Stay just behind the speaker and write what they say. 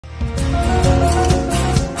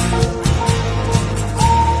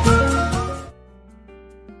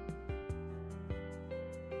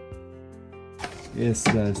Yes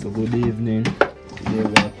guys, so good evening. Today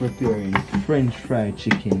we are preparing French fried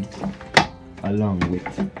chicken along with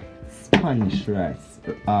Spanish rice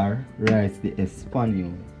or rice de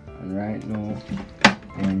Espanol. And right now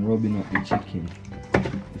I'm rubbing up the chicken.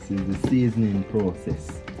 This is the seasoning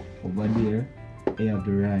process. Over there I have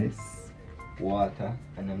the rice, water,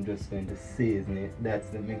 and I'm just going to season it. That's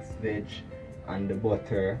the mixed veg and the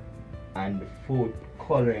butter and the food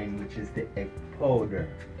coloring, which is the egg powder.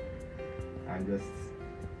 And just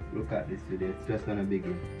look at this video, it's just gonna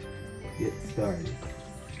begin. Get started.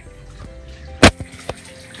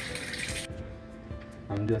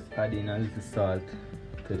 I'm just adding a little salt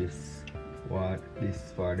to this.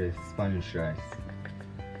 This for the Spanish rice.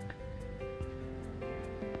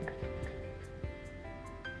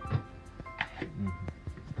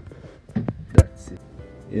 That's it.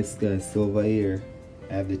 Yes guys, so over here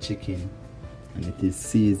I have the chicken and it is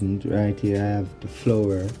seasoned. Right here I have the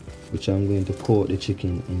flour which I'm going to coat the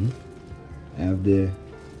chicken in.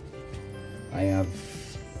 I have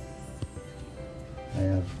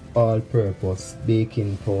all-purpose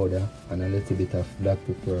baking powder and a little bit of black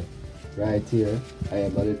pepper. Right here I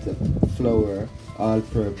have a little flour,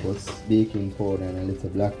 all-purpose baking powder and a little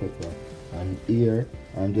black pepper. And here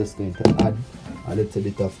I'm just going to add a little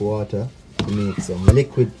bit of water to make some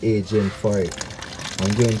liquid agent for it.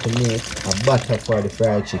 I'm going to make a batter for the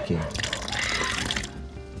fried chicken.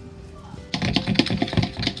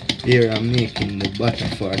 Here I'm making the batter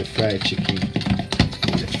for the fried chicken.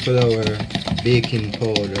 The flour, baking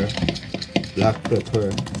powder, black pepper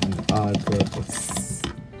and all-purpose.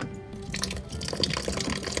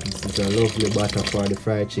 This is a lovely batter for the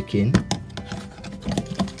fried chicken.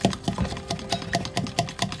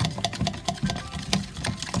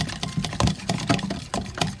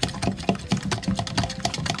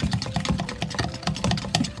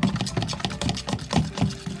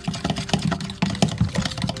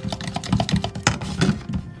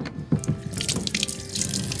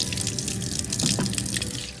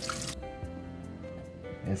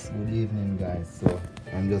 Yes, good evening guys. So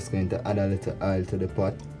I'm just going to add a little oil to the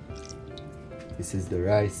pot. This is the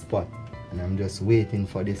rice pot and I'm just waiting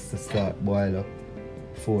for this to start boil up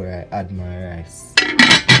before I add my rice.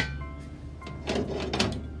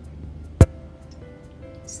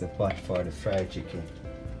 It's the pot for the fried chicken.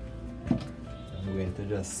 I'm going to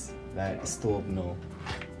just light the stove now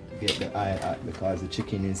to get the oil hot because the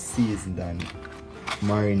chicken is seasoned and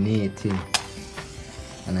marinating.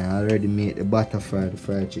 And I already made the batter for the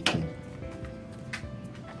fried chicken.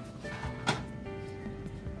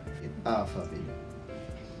 Get half of it.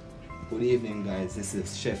 Good evening guys, this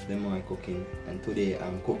is Chef Demoy cooking and today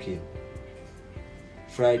I'm cooking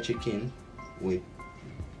fried chicken with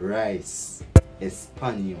rice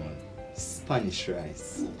Espanol, Spanish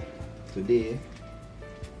rice. Today,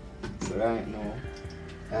 so right now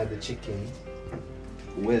I have the chicken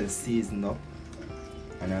well seasoned up.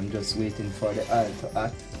 And I'm just waiting for the oil to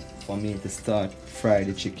hot for me to start fry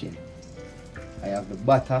the chicken. I have the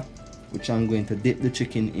butter which I'm going to dip the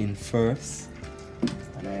chicken in first,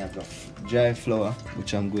 and I have the dry flour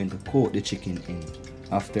which I'm going to coat the chicken in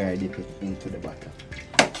after I dip it into the butter.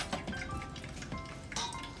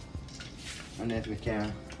 And then we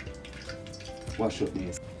can wash up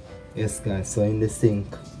this. Yes guys, so in the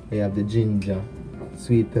sink I have the ginger,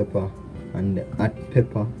 sweet pepper and the hot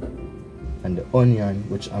pepper and the onion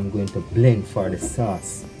which I'm going to blend for the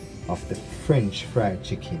sauce of the French fried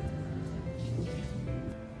chicken.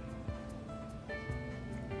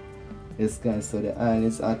 Yes guys, so the oil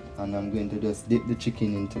is hot and I'm going to just dip the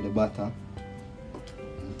chicken into the butter.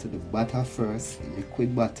 Into the butter first,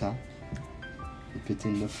 liquid butter. Dip it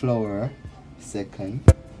in the flour second.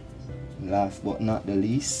 And last but not the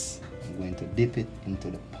least, I'm going to dip it into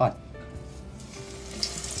the pot.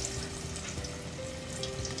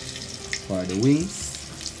 For the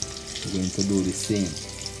wings, I'm going to do the same.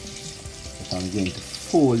 But I'm going to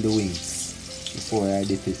fold the wings before I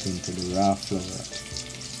dip it into the raw flour.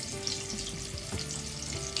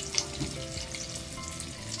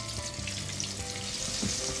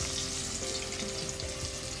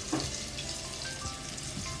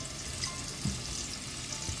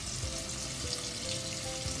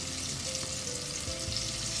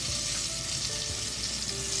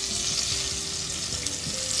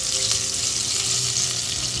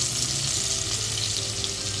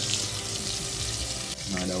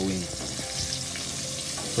 Another wing,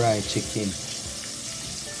 fried chicken.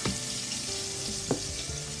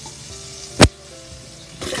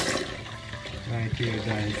 Right here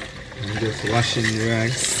guys, I'm just washing the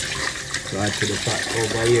rice to add to the pot.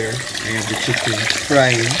 Over here I have the chicken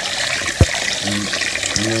frying and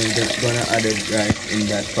I'm just gonna add it right in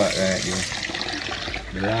that pot right there.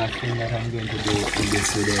 The last thing that I'm going to do in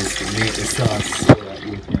this video is to make the sauce so that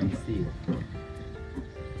you can see.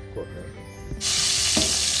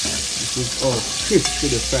 This is how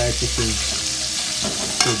crispy the fried chicken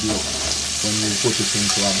should look when you put it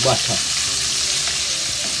into a batter.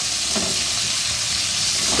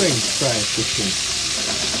 French fried chicken.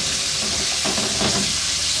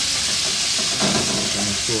 I'm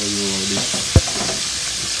going to show you how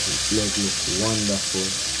this leg looks wonderful.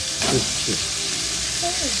 Crispy.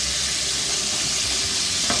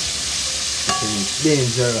 It's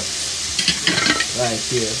dangerous right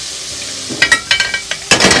here.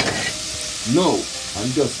 Now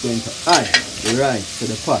I'm just going to add the rice to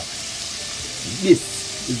the pot. This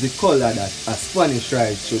is the color that a Spanish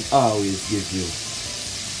rice should always give you.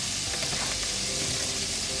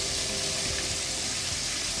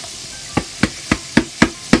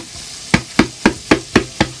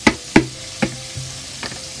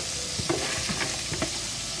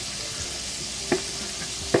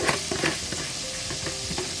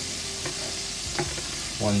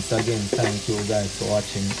 Once again, thank you guys for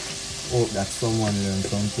watching. Hope that someone learned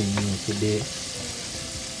something new today.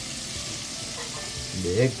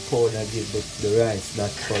 The egg powder gives the rice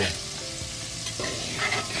that color.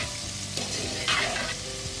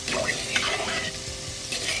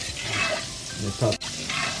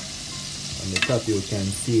 On the top you can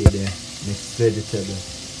see the mixed vegetable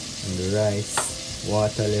and the rice.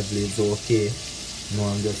 Water level is okay.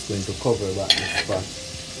 Now I'm just going to cover back this pot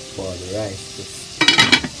for the rice to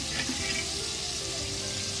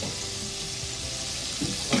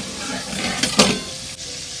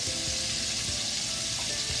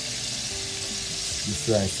This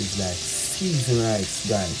rice is like seasoned rice,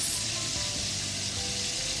 guys.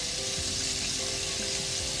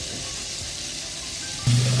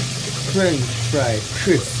 French fried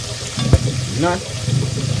crisp. Not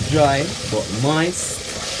dry, but moist.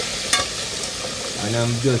 And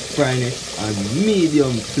I'm just frying it on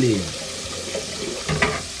medium flame.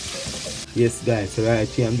 Yes guys, so right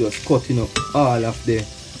here I'm just cutting up all of the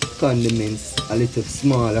condiments a little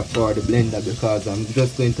smaller for the blender because I'm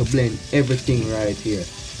just going to blend everything right here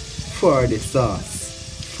for the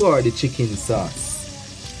sauce, for the chicken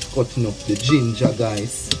sauce. Cutting up the ginger,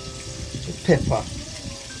 guys, the pepper,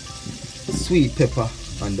 sweet pepper,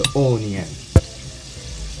 and the onion.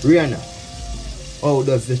 Rihanna, how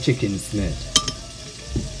does the chicken smell?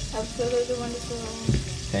 Absolutely wonderful.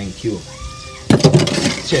 Thank you.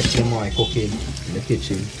 Chef Demoy cooking in the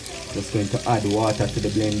kitchen. Just going to add water to the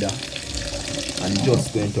blender and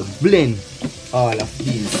just going to blend all of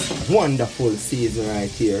these wonderful seasoning right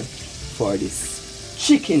here for this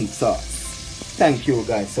chicken sauce. Thank you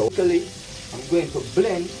guys. So locally, I'm going to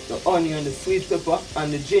blend the onion, the sweet pepper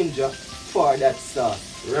and the ginger for that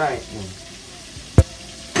sauce right now.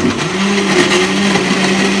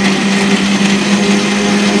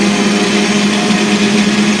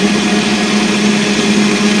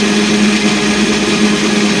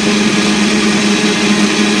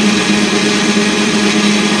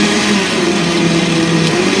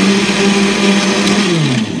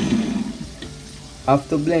 I have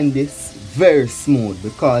to blend this very smooth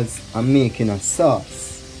because I'm making a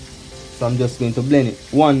sauce. So I'm just going to blend it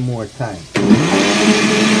one more time.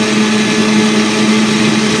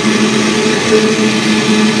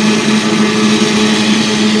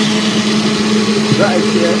 Right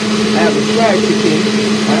here, I have a fried chicken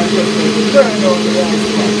and I'm just going to turn on the rice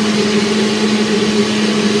pot.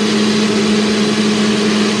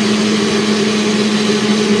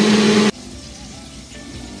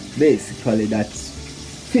 Basically that's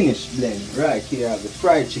finished blend. Right here I have the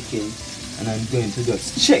fried chicken and I'm going to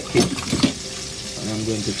just check it. And I'm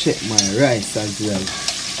going to check my rice as well.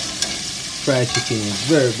 Fried chicken is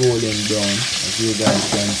very golden brown, as you guys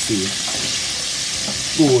can see.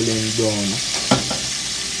 Golden brown.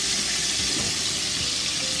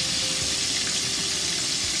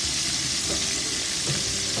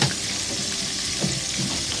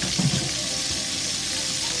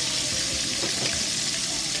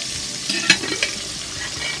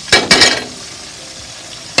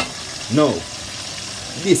 Now,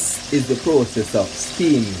 this is the process of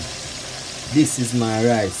steaming. This is my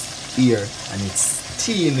rice here and it's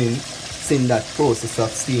steaming. It's in that process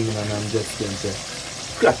of steaming and I'm just going to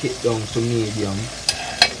crack it down to medium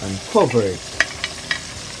and cover it.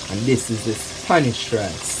 And this is the Spanish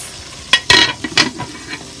rice.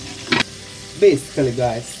 Basically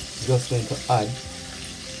guys, just going to add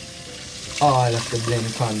all of the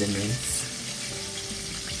blend condiments.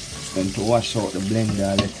 It's going to wash out the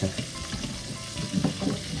blender a little.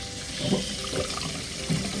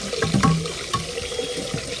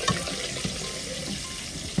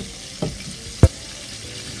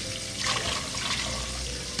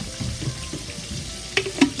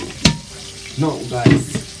 Now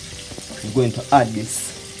guys, I'm going to add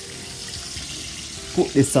this. Put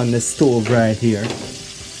this on the stove right here.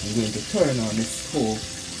 I'm going to turn on the stove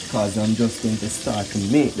because I'm just going to start to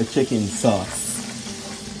make the chicken sauce.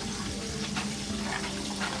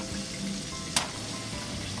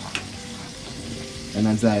 And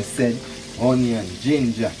as I said, onion,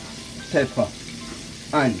 ginger, pepper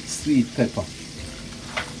and sweet pepper.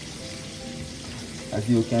 As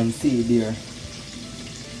you can see there,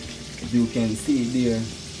 the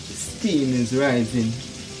steam is rising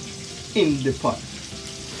in the pot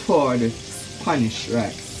for the Spanish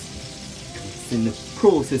rice. It's in the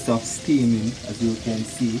process of steaming, as you can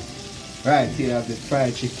see. Right here I have the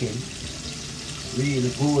fried chicken, really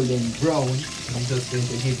golden brown. I'm just going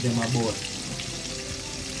to give them about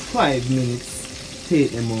 5 minutes,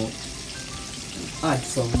 take them out, add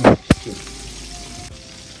some more chicken.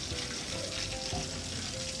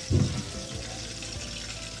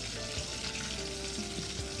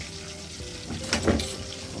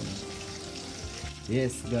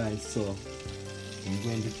 Yes guys, so I'm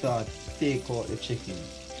going to start to take out the chicken.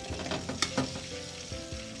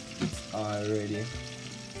 It's already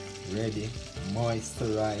ready,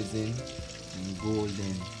 moisturizing and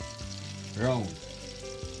golden brown.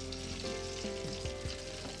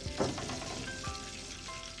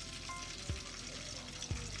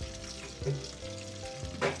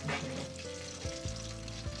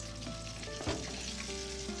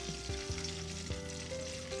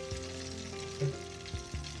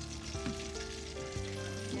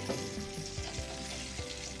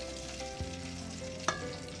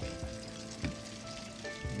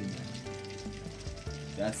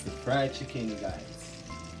 That's the fried chicken, guys.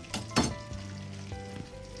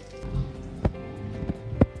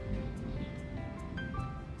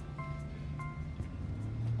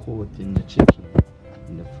 Coating the chicken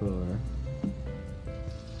in the flour.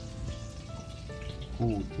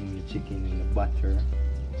 Coating the chicken in the butter.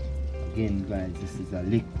 Again, guys, this is a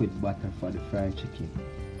liquid butter for the fried chicken.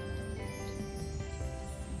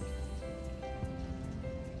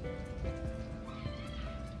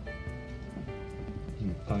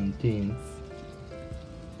 It contains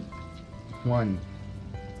 1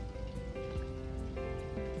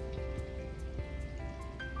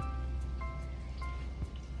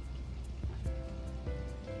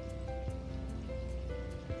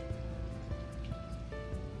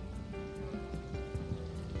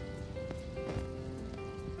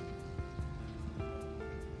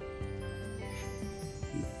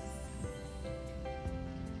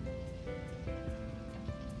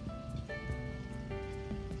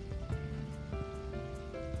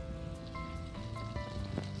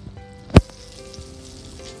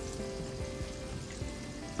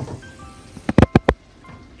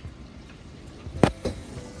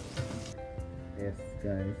 Yes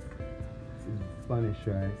guys, this is Spanish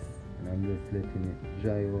rice and I'm just letting it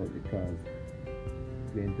dry out because I'm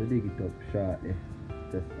going to dig it up shortly.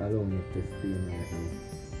 Just allowing it to steam right now.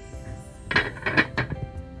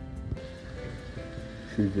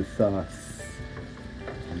 This is the sauce.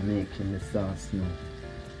 I'm making the sauce now.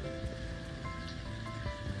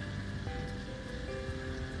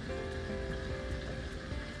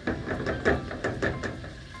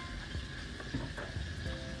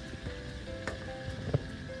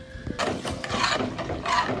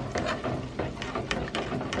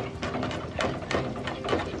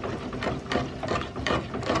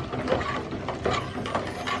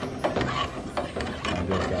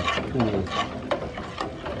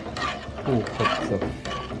 Two cups of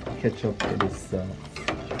ketchup to this sauce.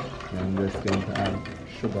 And I'm just going to add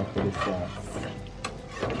sugar to the sauce.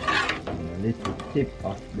 And a little tip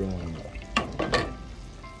of browning.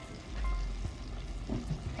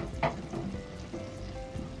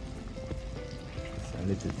 Just a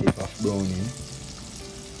little tip of browning.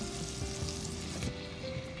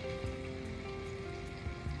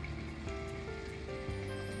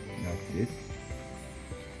 That's it.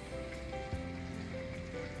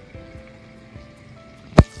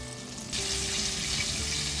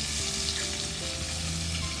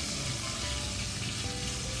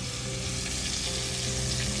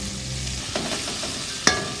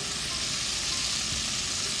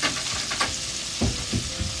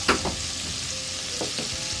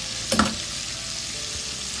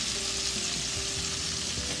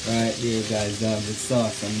 Right there guys, I have the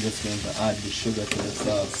sauce. I'm just going to add the sugar to the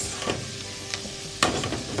sauce.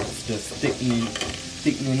 It's just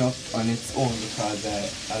thickening up on its own because I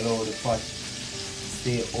allow the pot to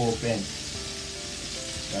stay open.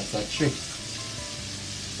 That's a trick.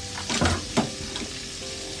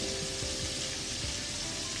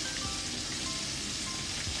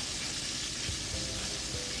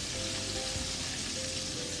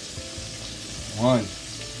 One.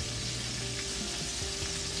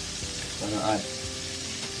 Gonna add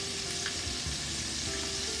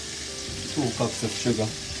 2 cups of sugar.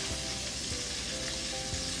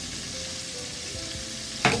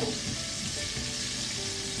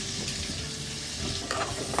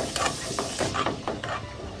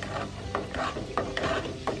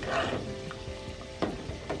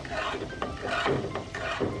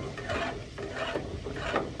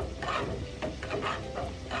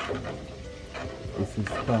 This is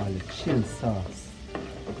called a chill sauce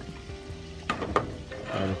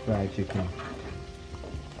for the fried chicken.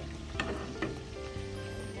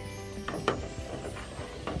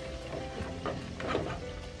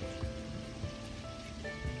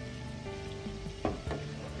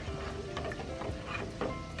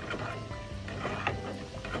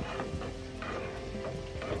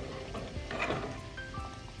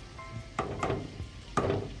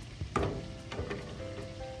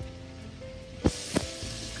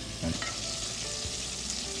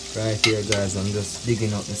 Right here guys, I'm just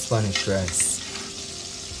digging up the Spanish rice.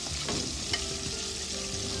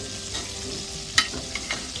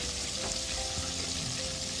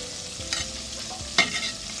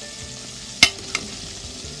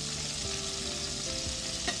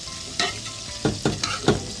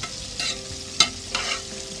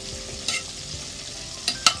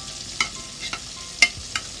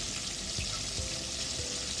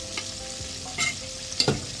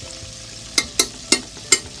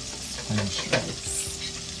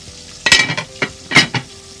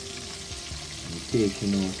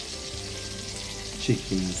 Taking out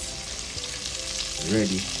chickens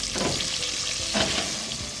ready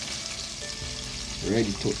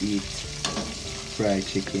to eat fried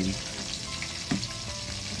chicken,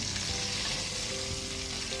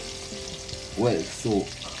 well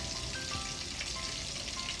soaked.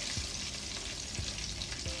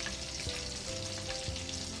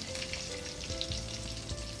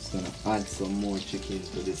 Just gonna add some more chicken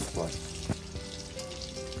to this pot.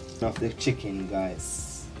 Of the chicken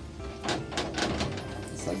guys,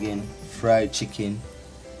 it's again fried chicken.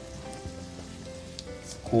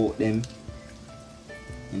 Just coat them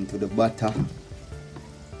into the butter,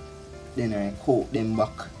 then I coat them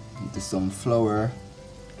back into some flour,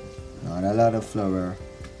 not a lot of flour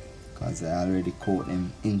because I already coat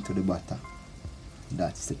them into the butter.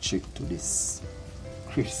 That's the trick to this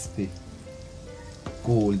crispy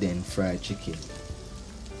golden fried chicken.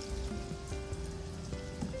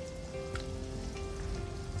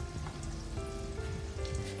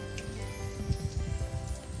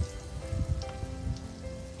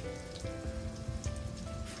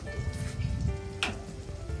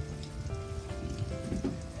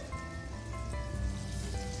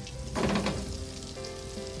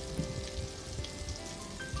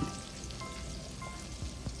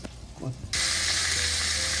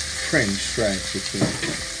 French fried chicken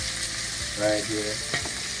right here.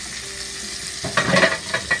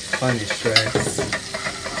 Spanish rice.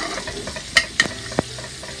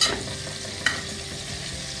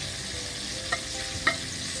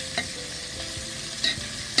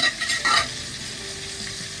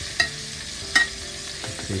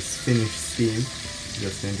 This is finished steam.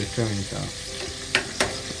 Just going to turn it off.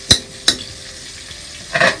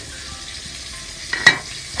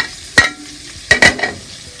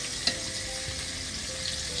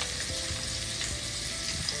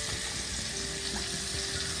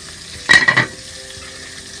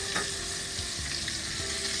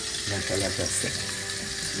 Like I said.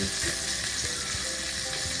 Yes.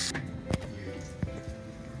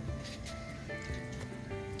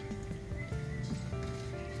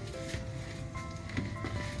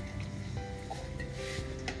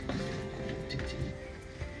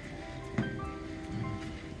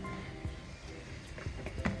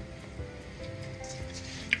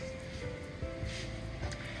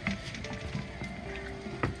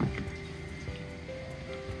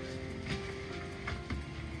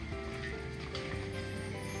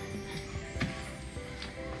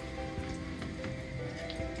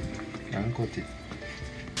 And cut it.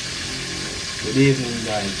 Good evening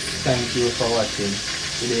guys, thank you for watching.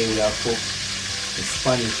 Today we have cooked the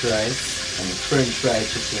Spanish rice and the French fried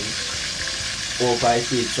chicken. Hope I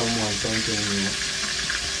feed someone something new.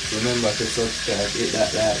 Remember to subscribe, hit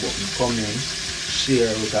that like button, comment,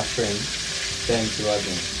 share with a friend. Thank you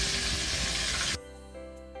again.